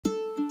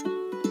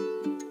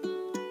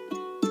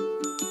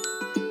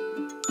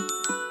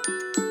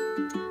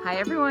Hi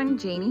everyone,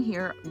 Janie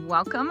here.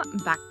 Welcome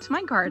back to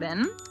my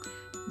garden.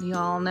 You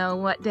all know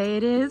what day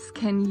it is?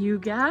 Can you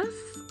guess?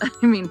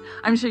 I mean,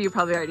 I'm sure you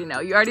probably already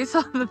know. You already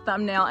saw the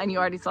thumbnail and you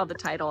already saw the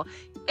title.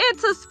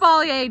 It's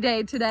Espalier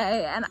day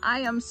today, and I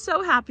am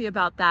so happy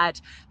about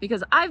that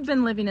because I've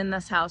been living in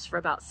this house for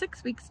about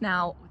 6 weeks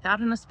now without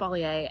an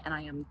Espalier, and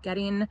I am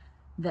getting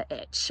the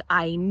itch.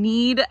 I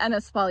need an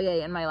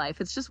Espalier in my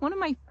life. It's just one of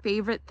my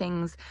favorite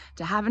things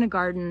to have in a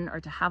garden or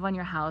to have on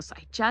your house.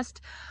 I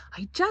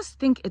just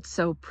think it's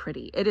so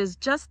pretty. It is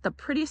just the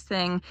prettiest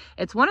thing.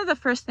 It's one of the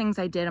first things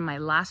I did in my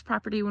last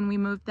property when we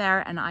moved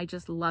there, and I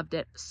just loved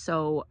it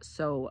so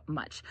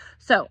much.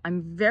 So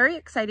I'm very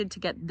excited to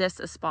get this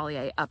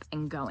Espalier up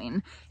and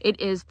going. It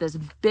is this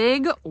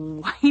big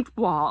white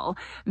wall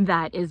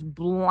that is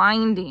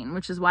blinding,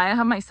 which is why I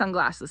have my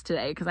sunglasses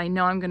today, because I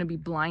know I'm going to be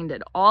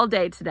blinded all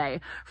day today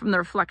from the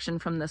reflection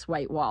from this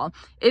white wall.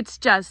 It's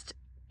just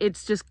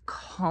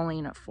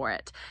calling for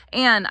it.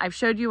 And I've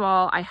showed you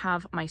all, I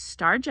have my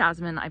star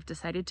jasmine. I've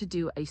decided to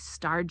do a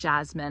star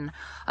jasmine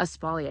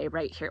Espalier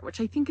right here,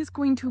 which I think is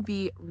going to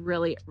be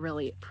really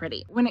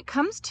pretty. When it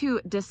comes to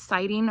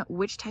deciding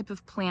which type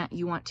of plant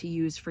you want to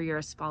use for your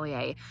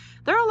Espalier,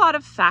 there are a lot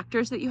of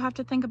factors that you have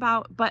to think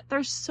about, but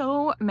there's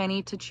so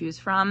many to choose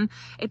from.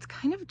 It's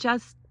kind of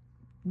just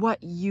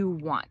what you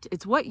want.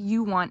 It's what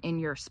you want in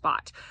your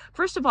spot.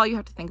 First of all, you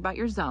have to think about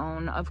your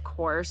zone, of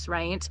course,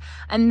 right?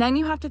 And then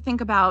you have to think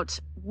about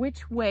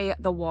which way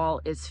the wall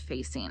is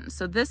facing.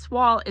 So this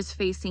wall is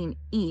facing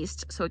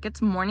east, so it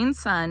gets morning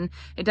sun.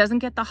 It doesn't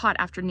get the hot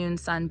afternoon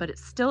sun, but it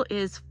still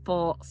is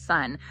full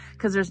sun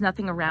because there's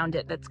nothing around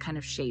it that's kind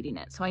of shading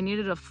it. So I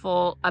needed a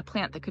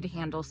plant that could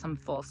handle some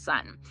full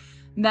sun.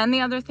 Then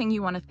the other thing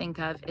you want to think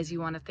of is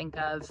you want to think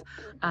of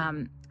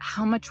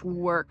how much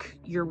work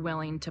you're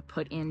willing to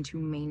put into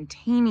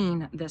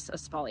maintaining this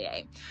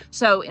Espalier.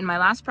 So in my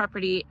last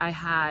property, I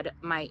had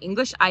my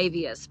English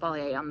ivy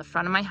Espalier on the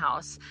front of my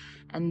house,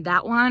 and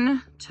that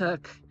one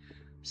took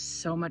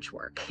so much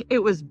work. It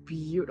was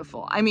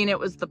beautiful. I mean, it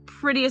was the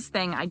prettiest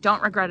thing. I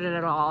don't regret it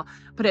at all,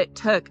 but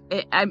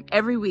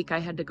every week I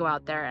had to go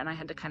out there and I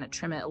had to kind of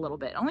trim it a little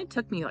bit. It only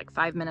took me like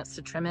 5 minutes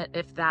to trim it,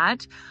 if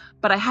that,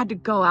 but I had to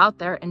go out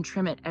there and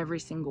trim it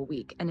every single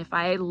week. And if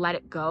I let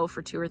it go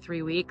for 2 or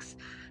 3 weeks,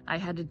 I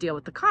had to deal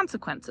with the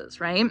consequences,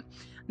 right?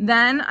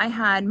 Then I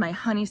had my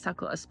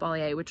honeysuckle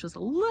Espalier, which was a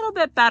little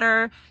bit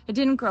better. It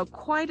didn't grow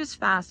quite as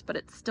fast, but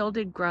it still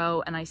did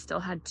grow, and I still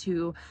had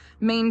to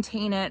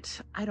maintain it,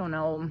 I don't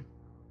know,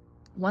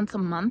 once a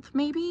month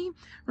maybe,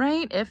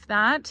 right? If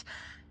that.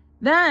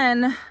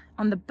 Then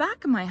on the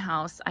back of my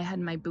house, I had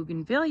my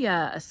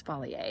bougainvillea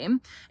Espalier,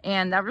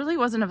 and that really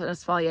wasn't an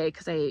Espalier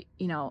because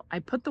I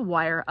put the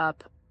wire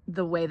up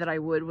the way that I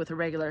would with a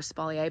regular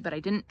Espalier, but I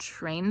didn't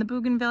train the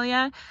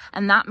bougainvillea,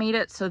 and that made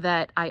it so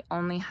that I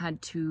only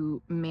had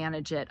to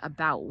manage it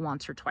about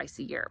once or twice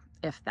a year,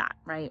 if that,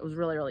 right? It was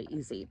really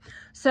easy.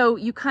 So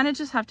you kind of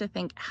just have to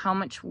think how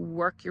much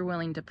work you're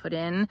willing to put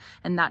in,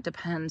 and that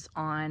depends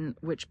on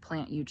which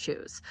plant you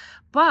choose.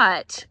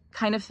 But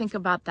kind of think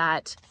about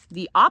that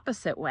the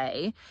opposite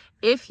way.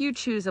 If you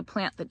choose a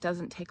plant that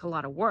doesn't take a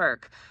lot of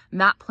work,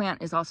 that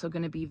plant is also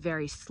going to be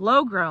very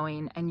slow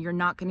growing, and you're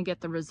not going to get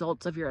the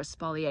results of your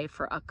Espalier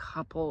for a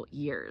couple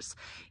years.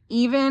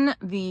 Even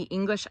the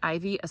English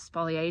ivy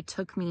Espalier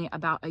took me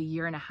about 1.5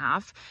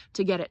 years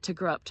to get it to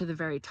grow up to the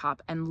very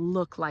top and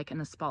look like an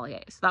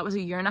Espalier. So that was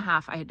 1.5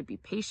 years. I had to be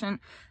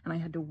patient and I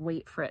had to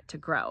wait for it to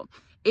grow.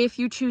 If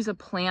you choose a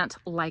plant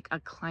like a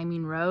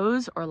climbing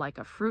rose or like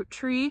a fruit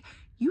tree,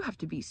 you have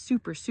to be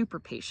super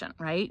patient,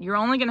 right? You're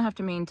only going to have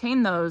to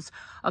maintain those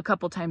a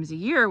couple times a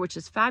year, which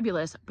is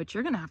fabulous, but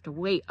you're going to have to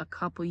wait a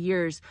couple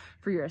years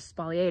for your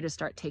Espalier to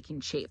start taking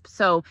shape.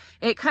 So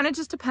it kind of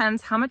just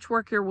depends how much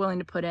work you're willing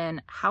to put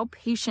in, how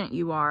patient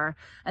you are,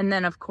 and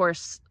then of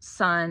course,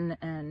 sun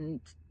and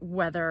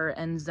weather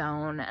and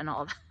zone and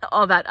all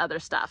that other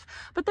stuff.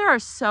 But there are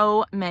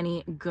so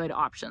many good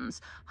options.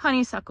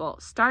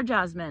 Honeysuckle, star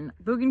jasmine,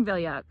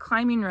 bougainvillea,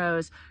 climbing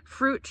rose,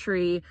 fruit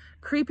tree,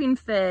 creeping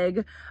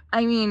fig,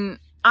 I mean,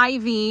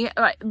 ivy,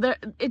 the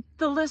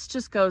list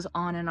just goes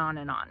on and on,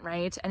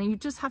 right? And you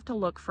just have to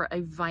look for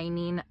a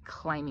vining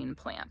climbing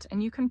plant,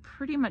 and you can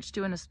pretty much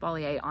do an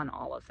Espalier on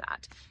all of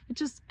that.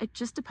 It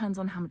just depends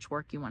on how much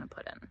work you want to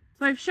put in.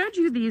 So I've showed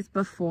you these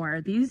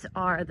before. These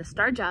are the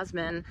star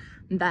jasmine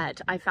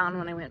that I found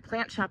when I went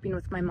plant shopping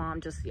with my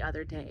mom just the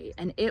other day,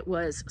 and it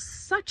was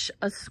such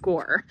a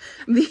score.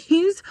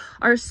 These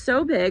are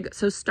so big.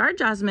 So star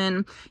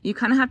jasmine, you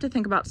kind of have to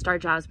think about star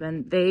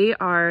jasmine. They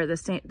are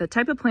the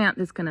type of plant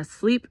that's going to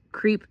sleep,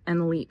 creep,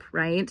 and leap,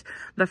 right?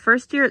 The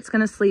first year it's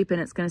going to sleep and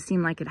it's going to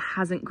seem like it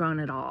hasn't grown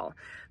at all.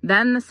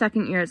 Then the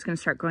second year it's going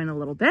to start growing a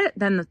little bit.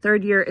 Then the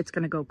third year it's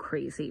going to go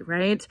crazy,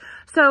 right?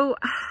 So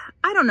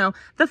I don't know.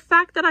 The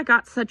fact that I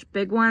got such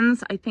big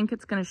ones, I think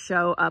it's going to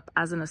show up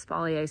as an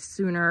Espalier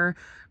sooner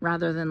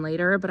rather than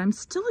later, but I'm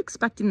still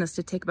expecting this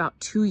to take about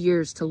 2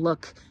 years to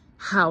look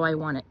how I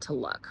want it to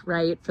look,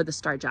 right? For the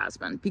star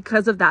jasmine,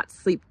 because of that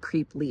sleep,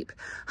 creep, leap.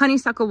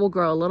 Honeysuckle will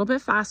grow a little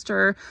bit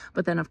faster,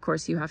 but then of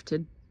course you have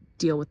to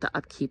deal with the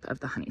upkeep of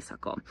the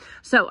honeysuckle.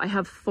 So I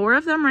have 4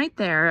 of them right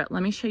there.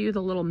 Let me show you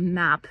the little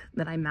map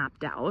that I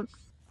mapped out.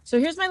 So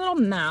here's my little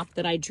map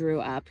that I drew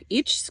up.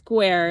 Each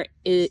square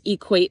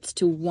equates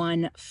to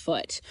 1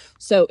 foot.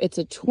 So it's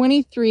a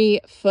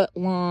 23-foot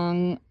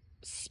long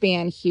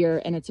span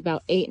here, and it's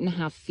about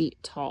 8.5 feet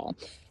tall.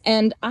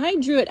 And I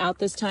drew it out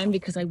this time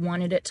because I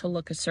wanted it to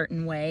look a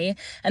certain way.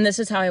 And this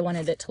is how I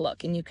wanted it to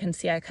look. And you can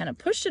see I kind of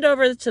pushed it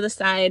over to the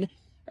side,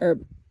 or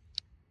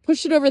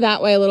pushed it over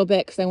that way a little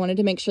bit because I wanted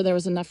to make sure there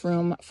was enough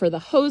room for the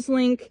hose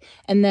link.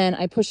 And then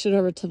I pushed it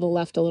over to the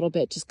left a little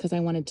bit just because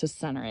I wanted to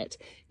center it.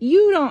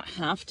 You don't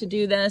have to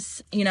do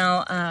this, you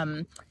know.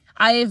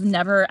 I've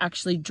never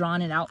actually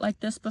drawn it out like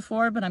this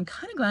before, but I'm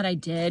kind of glad I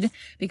did,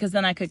 because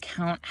then I could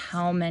count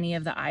how many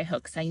of the eye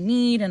hooks I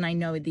need, and I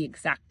know the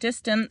exact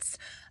distance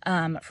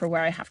for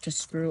where I have to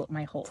screw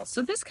my holes.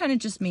 So this kind of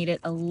just made it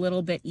a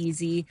little bit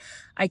easy.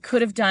 I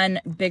could have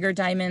done bigger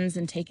diamonds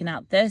and taken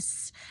out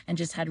this and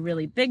just had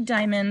really big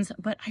diamonds,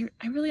 but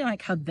I really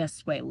like how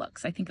this way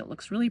looks. I think it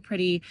looks really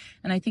pretty,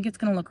 and I think it's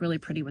going to look really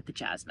pretty with the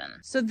jasmine.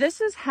 So this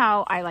is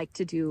how I like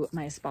to do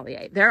my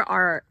espalier. There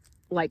are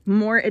like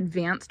more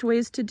advanced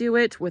ways to do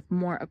it with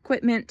more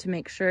equipment to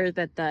make sure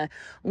that the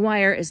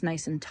wire is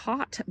nice and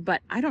taut,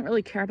 but I don't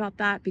really care about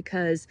that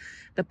because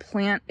the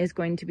plant is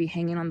going to be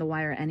hanging on the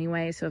wire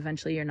anyway, so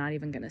eventually you're not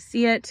even going to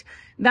see it.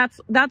 That's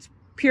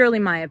purely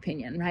my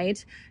opinion,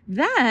 right?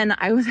 Then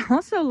I was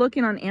also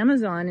looking on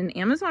Amazon, and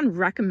Amazon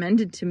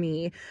recommended to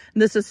me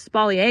this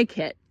espalier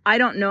kit. I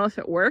don't know if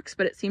it works,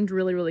 but it seemed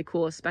really, really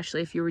cool,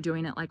 especially if you were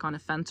doing it like on a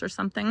fence or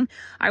something.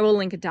 I will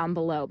link it down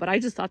below, but I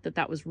just thought that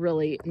that was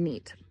really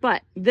neat.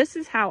 But this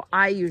is how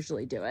I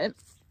usually do it.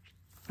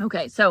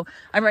 Okay, so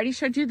I've already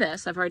showed you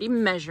this. I've already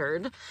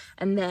measured,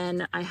 and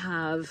then I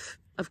have,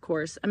 of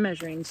course, a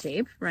measuring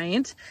tape,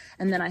 right?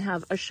 And then I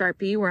have a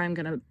Sharpie where I'm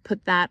gonna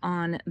put that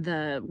on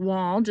the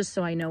wall just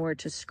so I know where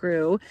to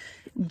screw.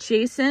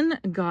 Jason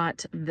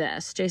got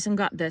this. Jason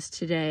got this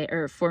today,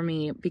 or for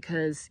me,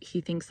 because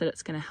he thinks that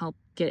it's gonna help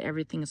get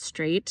everything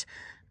straight.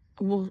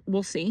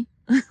 We'll see.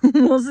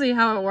 We'll see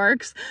how it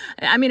works.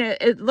 I mean,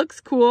 it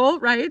looks cool,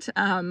 right?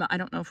 I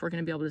don't know if we're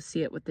gonna be able to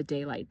see it with the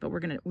daylight, but we're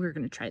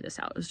gonna try this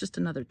out. It was just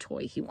another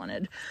toy he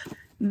wanted.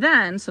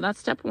 Then, so that's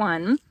step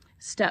 1.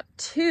 Step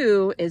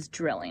 2 is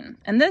drilling,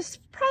 and this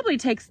probably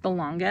takes the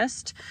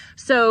longest.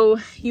 So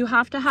you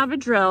have to have a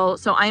drill.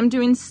 So I'm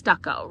doing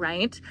stucco,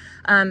 right?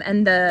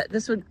 And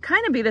this would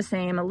kind of be the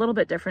same, a little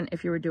bit different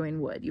if you were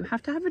doing wood. You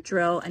have to have a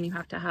drill, and you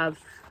have to have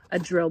a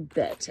drill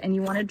bit, and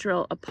you want to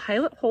drill a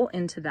pilot hole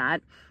into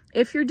that.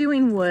 If you're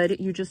doing wood,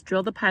 you just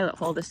drill the pilot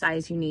hole the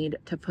size you need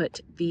to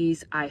put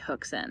these eye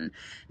hooks in.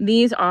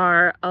 These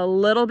are a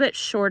little bit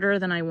shorter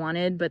than I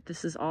wanted, but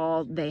this is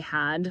all they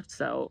had,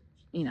 so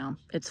you know,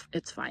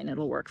 it's fine.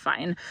 It'll work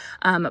fine.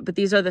 But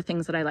these are the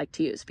things that I like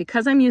to use.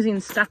 Because I'm using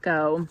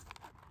stucco,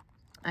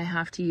 I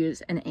have to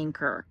use an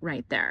anchor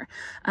right there.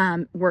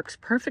 Works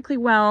perfectly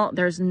well.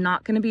 There's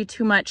not going to be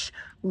too much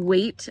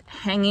weight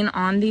hanging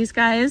on these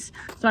guys,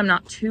 so I'm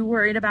not too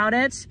worried about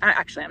it.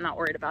 Actually, I'm not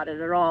worried about it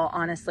at all,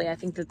 honestly. I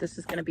think that this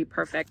is going to be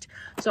perfect.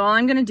 So all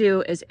I'm going to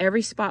do is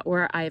every spot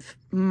where I've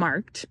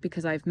marked,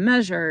 because I've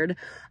measured,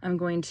 I'm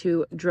going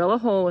to drill a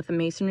hole with a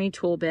masonry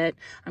tool bit.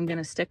 I'm going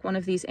to stick one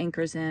of these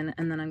anchors in,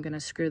 and then I'm going to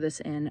screw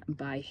this in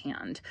by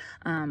hand.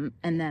 And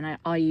then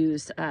I'll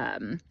use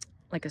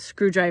like a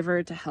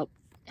screwdriver to help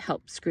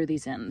screw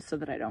these in so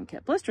that I don't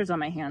get blisters on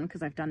my hand,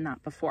 because I've done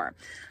that before.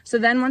 So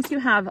then once you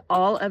have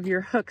all of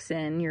your hooks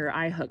in, your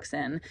eye hooks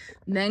in,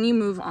 then you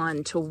move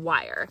on to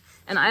wire.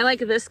 And I like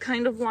this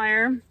kind of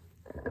wire.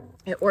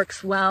 It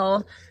works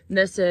well.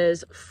 This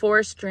is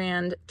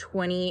 4-strand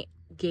 20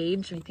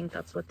 gauge. I think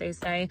that's what they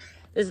say.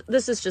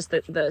 This is just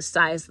the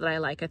size that I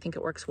like. I think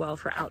it works well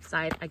for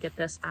outside. I get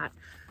this at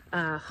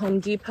Home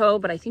Depot,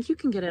 but I think you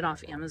can get it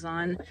off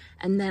Amazon.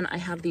 And then I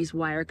have these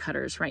wire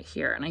cutters right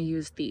here, and I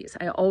use these.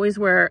 I always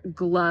wear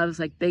gloves,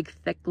 like big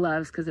thick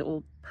gloves, because it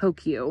will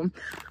poke you.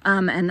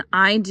 And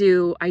I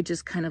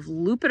just kind of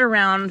loop it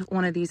around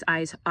one of these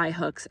eye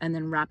hooks and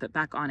then wrap it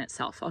back on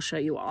itself. I'll show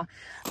you all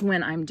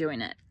when I'm doing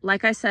it.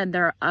 Like I said,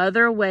 there are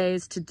other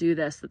ways to do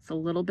this that's a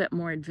little bit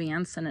more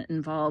advanced, and it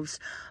involves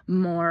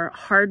more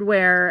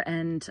hardware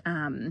and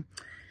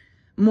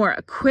more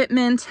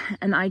equipment,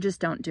 and I just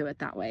don't do it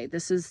that way.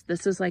 This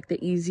is like the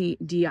easy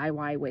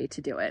DIY way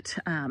to do it.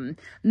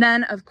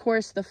 Then of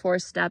course the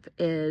 4th step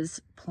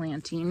is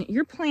planting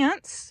your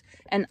plants,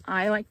 and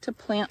I like to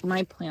plant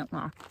my plant.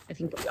 Well, I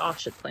think we all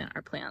should plant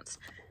our plants.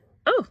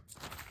 Oh,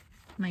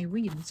 my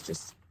weeds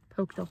just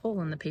poked a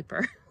hole in the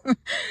paper.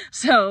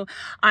 So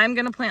I'm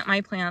going to plant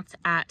my plants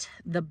at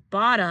the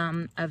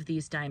bottom of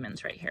these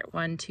diamonds right here.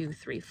 1, 2,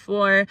 3,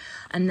 4.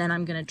 And then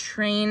I'm going to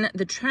train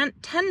the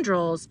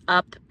tendrils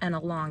up and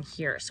along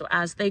here. So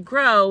as they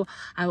grow,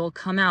 I will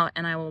come out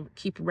and I will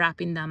keep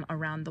wrapping them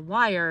around the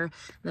wire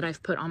that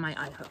I've put on my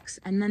eye hooks.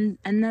 And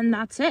then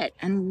that's it.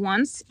 And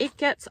once it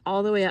gets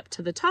all the way up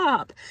to the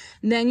top,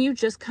 then you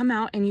just come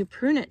out and you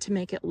prune it to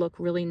make it look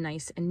really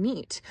nice and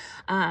neat.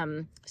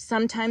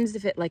 Sometimes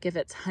if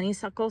it's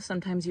honeysuckle,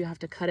 sometimes you have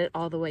to cut cut it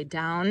all the way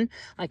down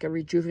like a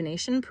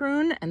rejuvenation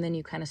prune, and then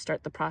you kind of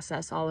start the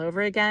process all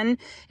over again.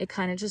 It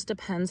kind of just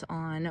depends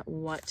on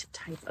what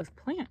type of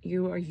plant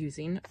you are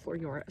using for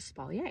your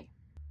espalier.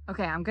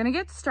 Okay, I'm gonna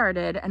get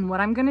started, and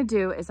what I'm gonna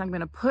do is I'm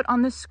gonna put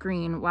on the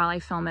screen while I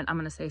film it, I'm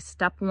gonna say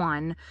step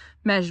 1,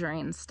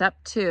 measuring, step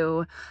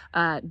 2,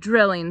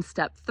 drilling,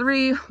 step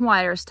 3,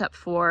 wire, step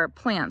 4,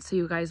 plant, so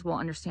you guys will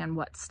understand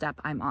what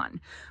step I'm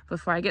on.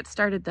 Before I get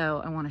started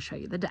though, I wanna show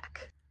you the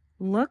deck.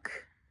 Look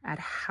at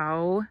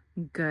how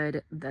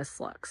good this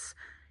looks.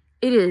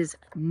 It is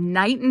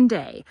night and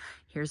day.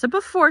 Here's a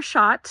before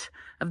shot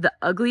of the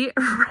ugly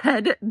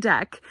red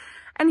deck.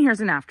 And here's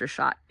an after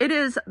shot. It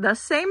is the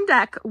same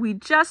deck. We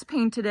just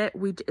painted it.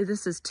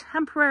 This is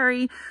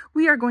temporary.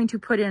 We are going to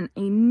put in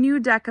a new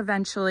deck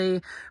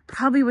eventually,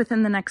 probably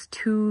within the next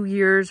 2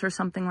 years or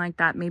something like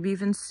that, maybe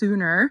even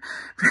sooner,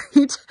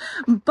 right?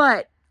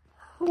 But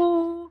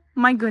oh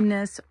my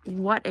goodness,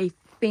 what a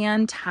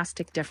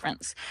fantastic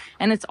difference.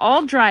 And it's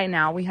all dry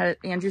now.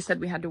 Andrew said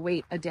we had to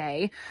wait a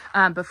day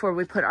before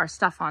we put our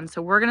stuff on.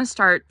 So we're going to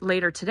start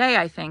later today,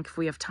 I think, if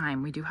we have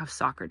time. We do have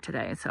soccer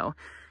today, so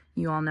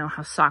you all know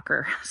how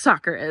soccer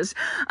is.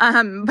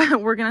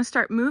 But we're going to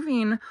start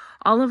moving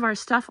all of our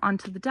stuff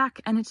onto the deck,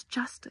 and it's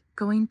just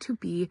going to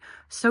be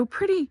so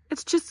pretty.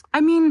 It's just,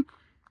 I mean,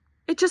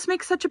 it just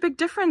makes such a big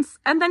difference.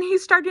 And then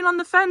he's starting on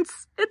the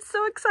fence. It's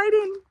so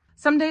exciting.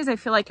 Some days I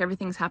feel like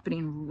everything's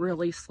happening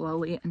really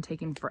slowly and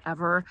taking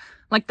forever.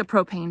 Like the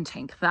propane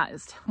tank, that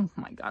is, oh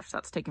my gosh,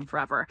 that's taking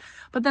forever.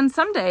 But then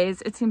some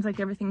days it seems like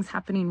everything's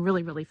happening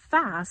really, really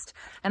fast.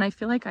 And I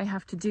feel like I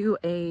have to do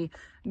a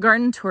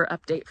garden tour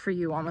update for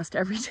you almost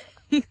every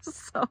day.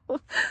 So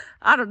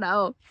I don't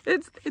know,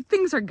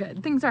 things are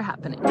good, things are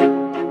happening.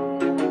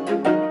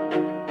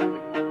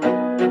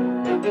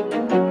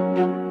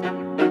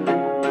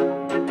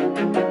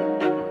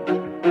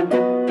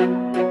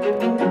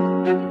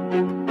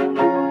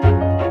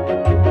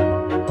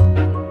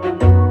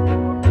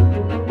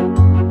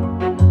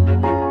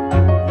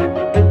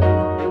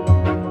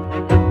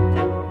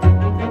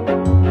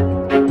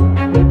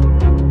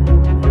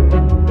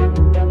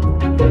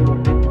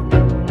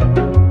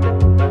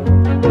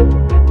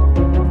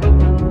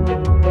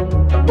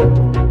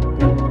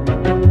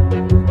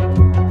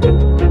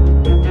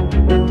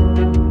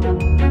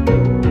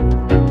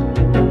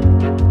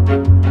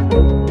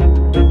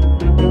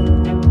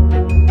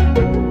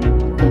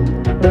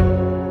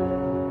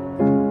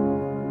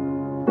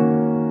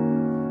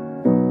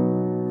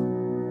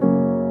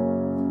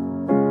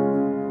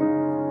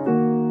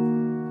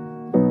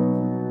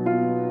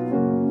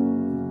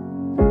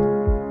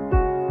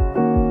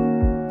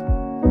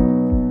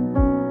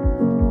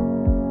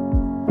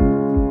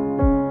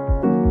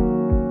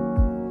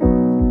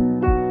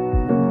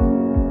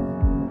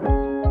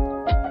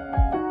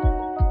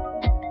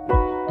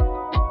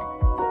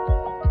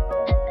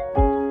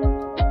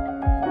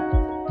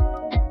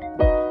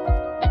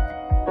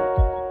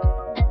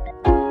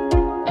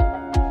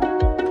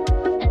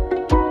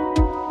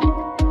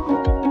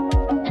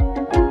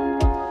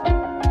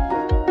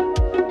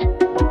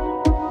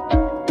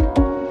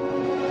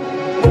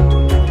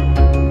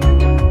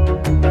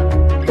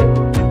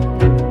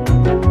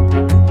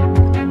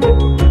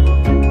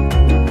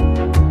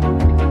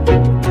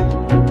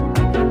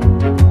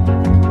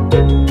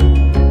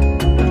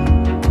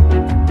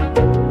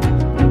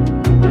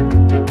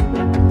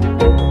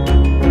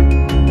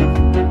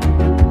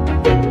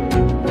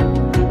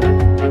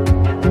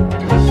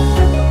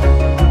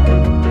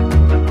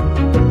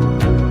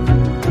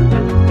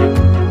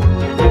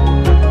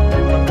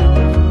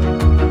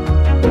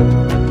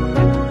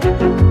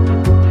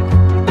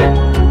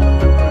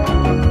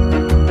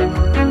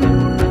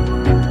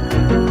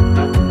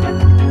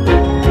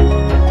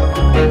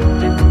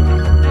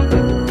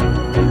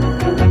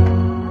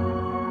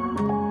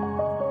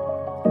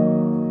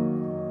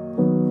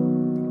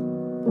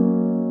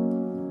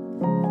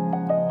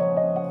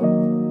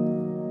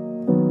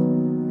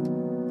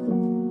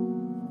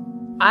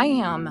 I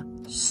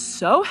am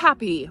so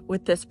happy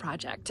with this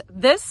project.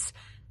 This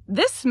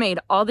made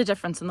all the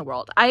difference in the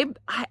world.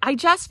 I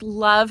just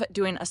love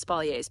doing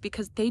espaliers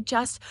because they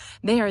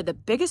are the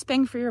biggest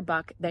bang for your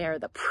buck. They are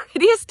the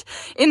prettiest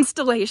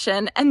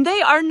installation, and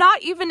they are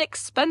not even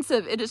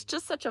expensive. It is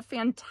just such a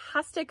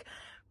fantastic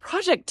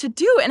project to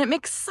do, and it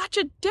makes such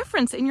a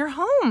difference in your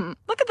home.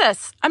 Look at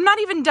this. I'm not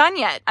even done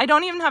yet. I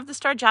don't even have the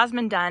star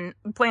jasmine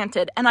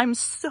planted, and I'm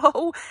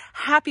so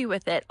happy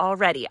with it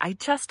already. I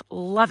just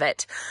love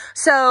it.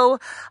 So,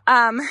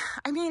 I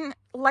mean,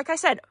 like I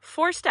said,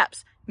 4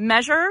 steps: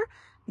 measure,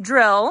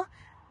 drill,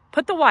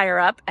 put the wire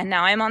up, and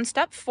now I'm on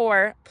step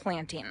 4,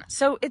 planting.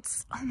 So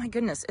it's, oh my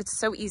goodness, it's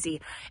so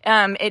easy.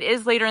 It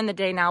is later in the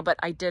day now, but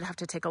I did have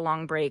to take a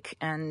long break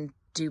and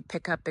do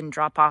pick up and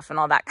drop off and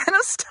all that kind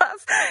of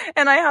stuff.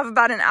 And I have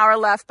about an hour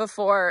left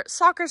before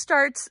soccer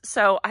starts.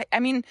 So I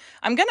mean,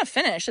 I'm going to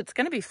finish. It's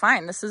going to be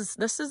fine. This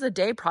is a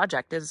day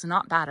project. It's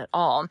not bad at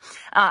all.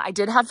 I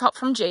did have help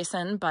from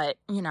Jason, but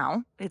you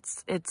know,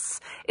 it's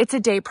a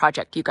day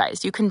project, you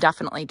guys. You can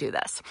definitely do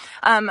this.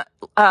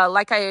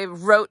 Like I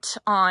wrote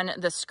on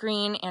the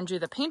screen, Andrew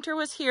the painter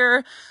was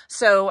here.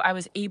 So I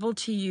was able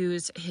to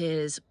use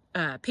his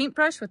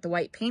paintbrush with the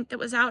white paint that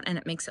was out, and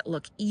it makes it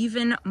look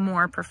even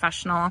more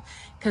professional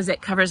because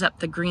it covers up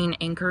the green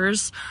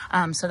anchors.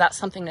 So that's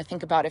something to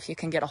think about if you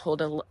can get a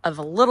hold of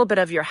a little bit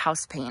of your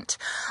house paint.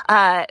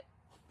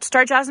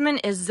 Star Jasmine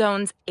is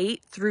zones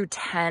 8 through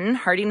 10,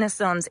 hardiness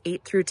zones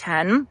 8 through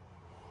 10.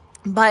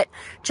 But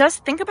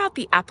just think about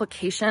the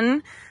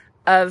application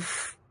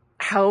of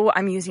how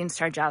I'm using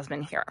Star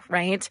Jasmine here,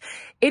 right?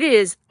 It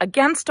is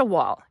against a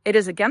wall. It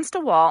is against a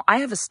wall. I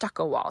have a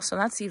stucco wall, so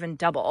that's even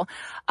double.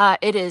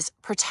 It is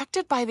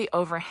protected by the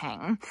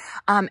overhang,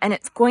 and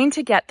it's going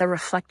to get the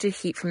reflected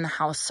heat from the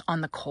house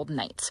on the cold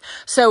nights.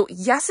 So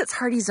yes, it's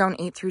hardy zone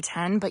 8 through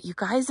 10, but you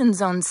guys in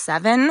zone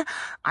 7,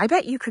 I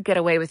bet you could get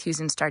away with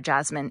using Star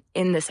Jasmine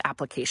in this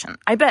application.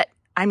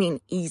 I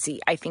mean,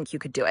 easy. I think you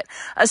could do it,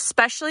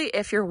 especially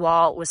if your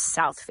wall was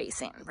south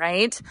facing,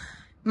 right?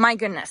 My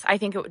goodness, I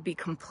think it would be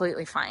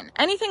completely fine.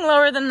 Anything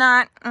lower than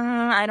that,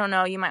 I don't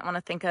know. You might want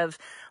to think of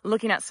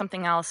looking at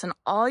something else. And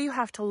all you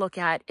have to look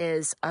at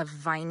is a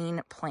vining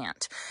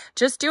plant.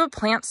 Just do a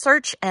plant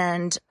search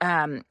and,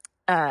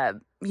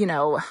 you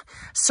know,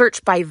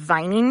 search by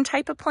vining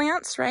type of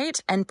plants, right?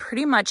 And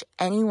pretty much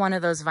any one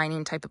of those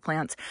vining type of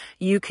plants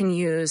you can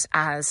use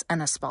as an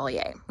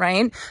espalier,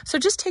 right? So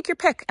just take your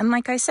pick. And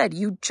like I said,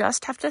 you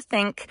just have to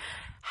think,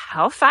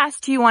 how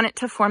fast do you want it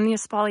to form the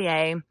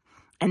espalier?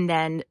 And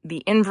then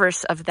the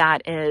inverse of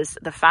that is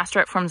the faster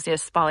it forms the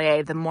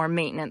espalier, the more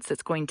maintenance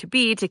it's going to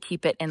be to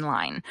keep it in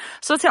line.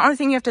 So it's the only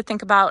thing you have to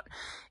think about.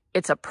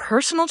 It's a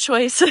personal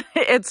choice.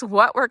 It's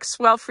what works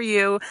well for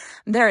you.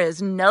 There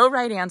is no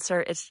right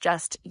answer. It's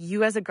just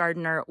you as a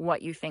gardener,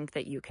 what you think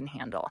that you can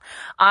handle.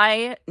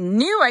 I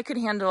knew I could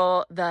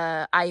handle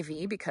the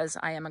ivy because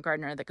I am a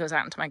gardener that goes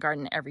out into my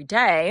garden every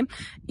day,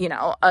 you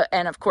know,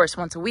 and of course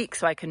once a week,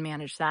 so I can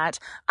manage that.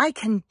 I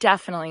can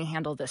definitely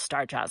handle this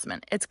Star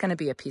Jasmine. It's going to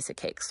be a piece of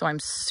cake. So I'm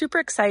super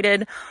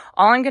excited.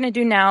 All I'm going to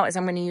do now is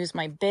I'm going to use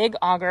my big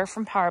auger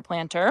from Power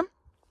Planter.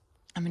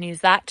 I'm going to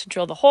use that to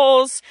drill the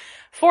holes,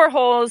 4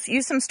 holes,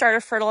 use some starter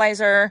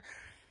fertilizer.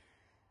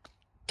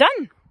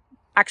 Done.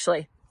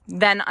 Actually,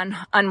 then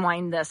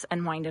unwind this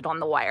and wind it on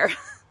the wire.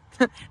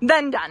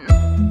 Then done.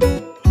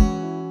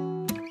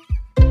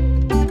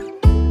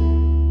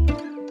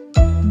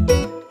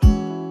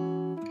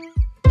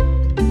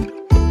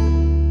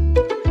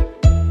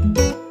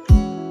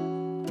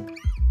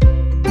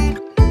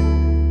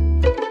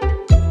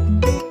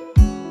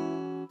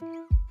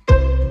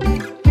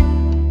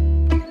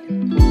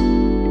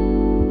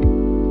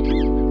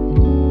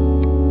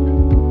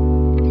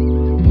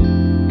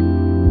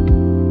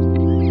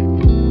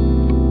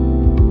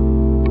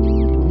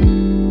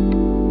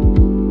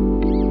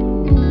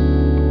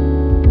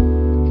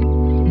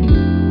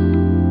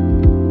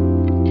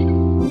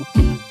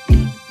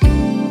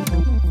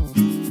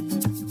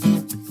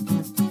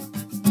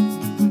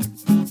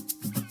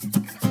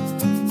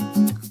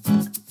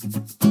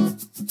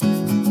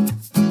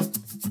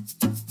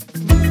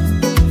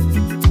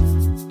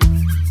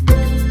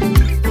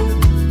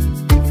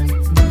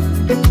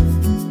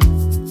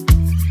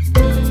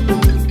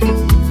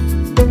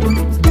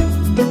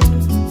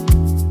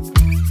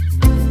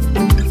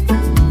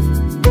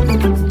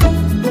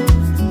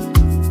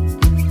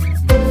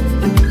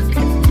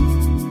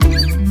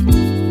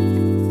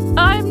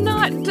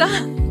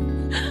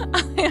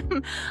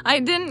 I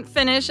didn't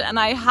finish and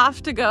I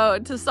have to go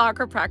to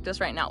soccer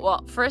practice right now.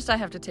 Well, first I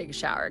have to take a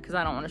shower because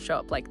I don't want to show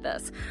up like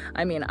this.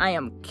 I mean, I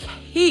am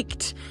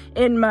caked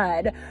in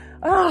mud.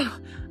 Oh,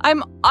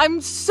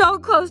 I'm so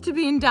close to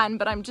being done,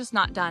 but I'm just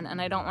not done.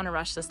 And I don't want to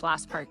rush this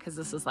last part because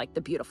this is like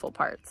the beautiful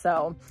part.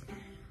 So,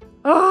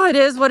 oh, it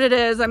is what it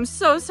is. I'm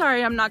so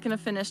sorry I'm not going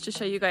to finish to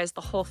show you guys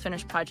the whole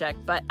finished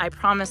project, but I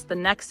promise the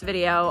next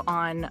video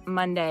on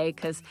Monday,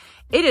 because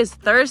it is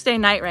Thursday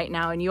night right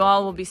now and you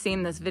all will be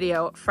seeing this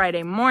video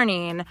Friday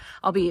morning.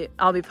 I'll be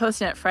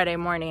posting it Friday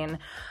morning.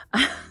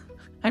 I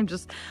am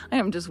just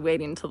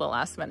waiting till the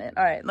last minute.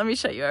 All right, let me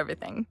show you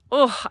everything.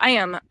 Oh, I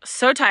am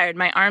so tired.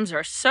 My arms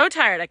are so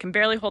tired. I can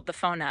barely hold the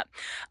phone up.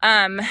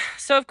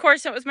 So of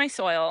course it was my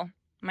soil.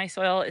 My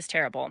soil is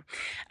terrible.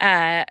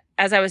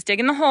 As I was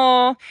digging the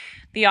hole,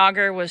 the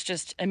auger was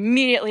just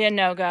immediately a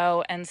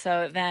no-go. And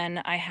so then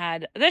I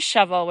had this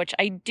shovel, which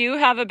I do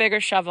have a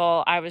bigger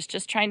shovel. I was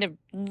just trying to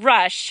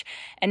rush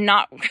and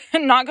not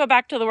go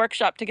back to the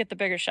workshop to get the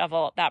bigger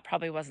shovel. That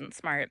probably wasn't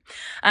smart.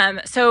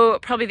 So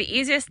probably the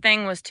easiest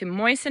thing was to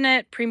moisten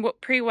it,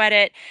 pre-wet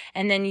it,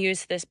 and then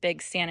use this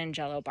big sand and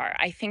jello bar.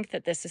 I think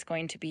that this is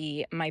going to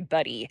be my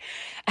buddy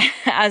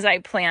as I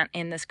plant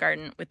in this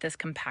garden with this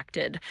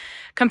compacted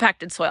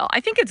soil. I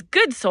think it's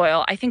good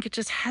soil. I think it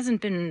just hasn't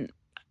been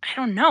I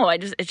don't know. It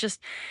just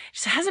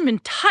hasn't been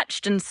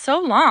touched in so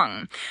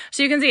long.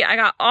 So you can see I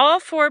got all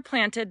 4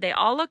 planted. They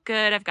all look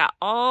good. I've got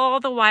all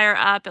the wire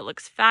up. It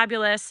looks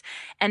fabulous.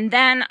 And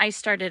then I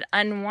started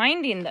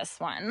unwinding this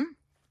one.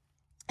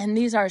 And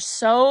these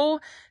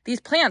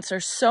plants are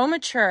so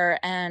mature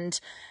and,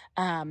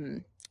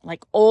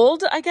 like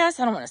old, I guess.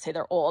 I don't want to say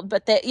they're old,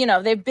 but they, you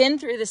know, they've been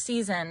through the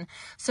season.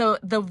 So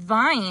the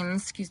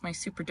vines, excuse my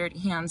super dirty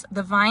hands,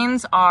 the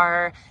vines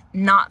are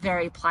not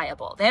very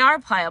pliable. They are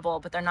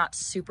pliable, but they're not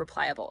super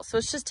pliable. So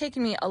it's just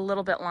taking me a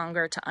little bit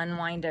longer to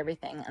unwind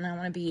everything. And I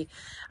want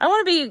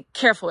to be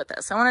careful with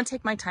this. I want to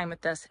take my time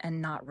with this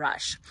and not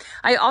rush.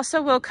 I also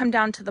will come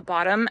down to the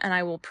bottom and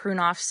I will prune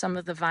off some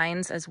of the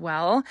vines as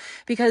well,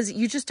 because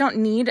you just don't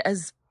need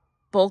as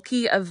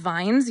bulky of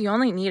vines. You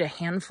only need a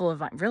handful of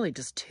vines, really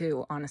just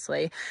 2,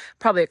 honestly,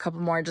 probably a couple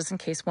more just in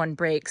case one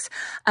breaks.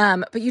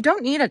 But you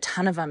don't need a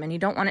ton of them and you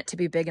don't want it to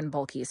be big and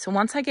bulky. So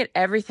once I get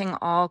everything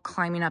all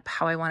climbing up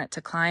how I want it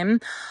to climb,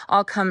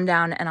 I'll come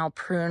down and I'll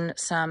prune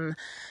some,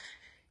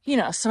 you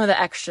know, some of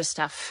the extra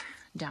stuff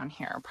down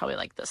here, probably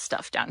like this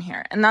stuff down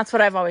here. And that's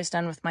what I've always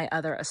done with my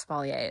other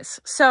espaliers.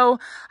 So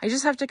I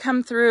just have to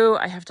come through,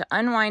 I have to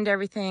unwind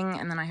everything,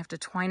 and then I have to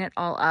twine it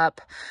all up.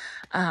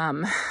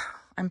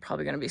 I'm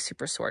probably going to be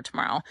super sore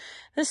tomorrow.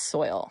 This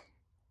soil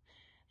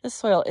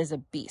is a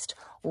beast.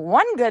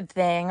 One good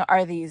thing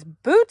are these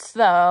boots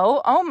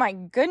though. Oh my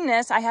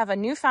goodness. I have a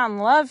newfound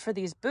love for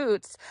these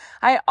boots.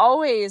 I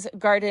always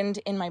gardened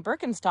in my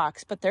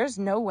Birkenstocks, but there's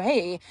no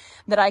way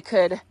that I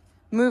could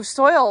move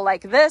soil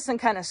like this and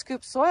kind of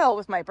scoop soil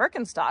with my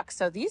Birkenstocks.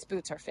 So these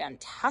boots are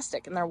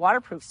fantastic and they're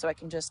waterproof, so I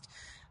can just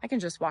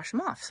wash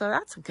them off. So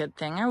that's a good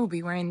thing. I will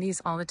be wearing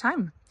these all the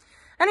time.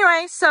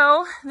 Anyway,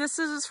 so this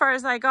is as far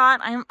as I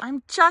got.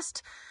 I'm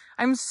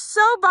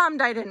so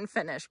bummed I didn't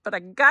finish, but I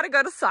gotta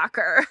go to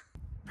soccer.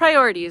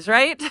 Priorities,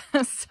 right?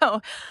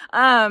 So,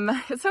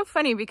 it's so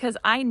funny because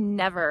I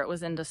never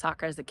was into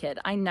soccer as a kid.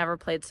 I never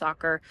played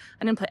soccer.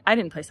 I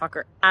didn't play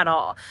soccer at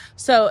all.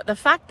 So the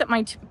fact that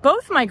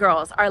both my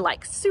girls are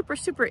like super,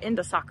 super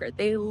into soccer.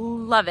 They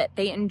love it.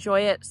 They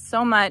enjoy it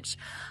so much.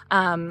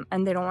 And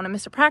they don't want to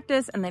miss a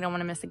practice and they don't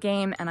want to miss a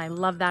game. And I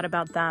love that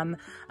about them.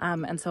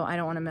 And so I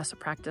don't want to miss a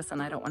practice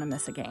and I don't want to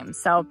miss a game.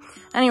 So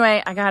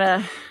anyway, I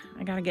gotta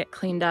get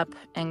cleaned up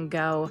and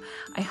go.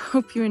 I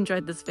hope you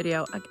enjoyed this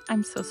video.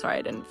 I'm so sorry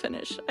I didn't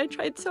finish. I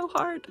tried so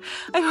hard.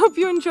 I hope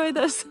you enjoy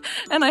this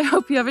and I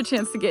hope you have a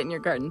chance to get in your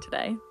garden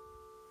today.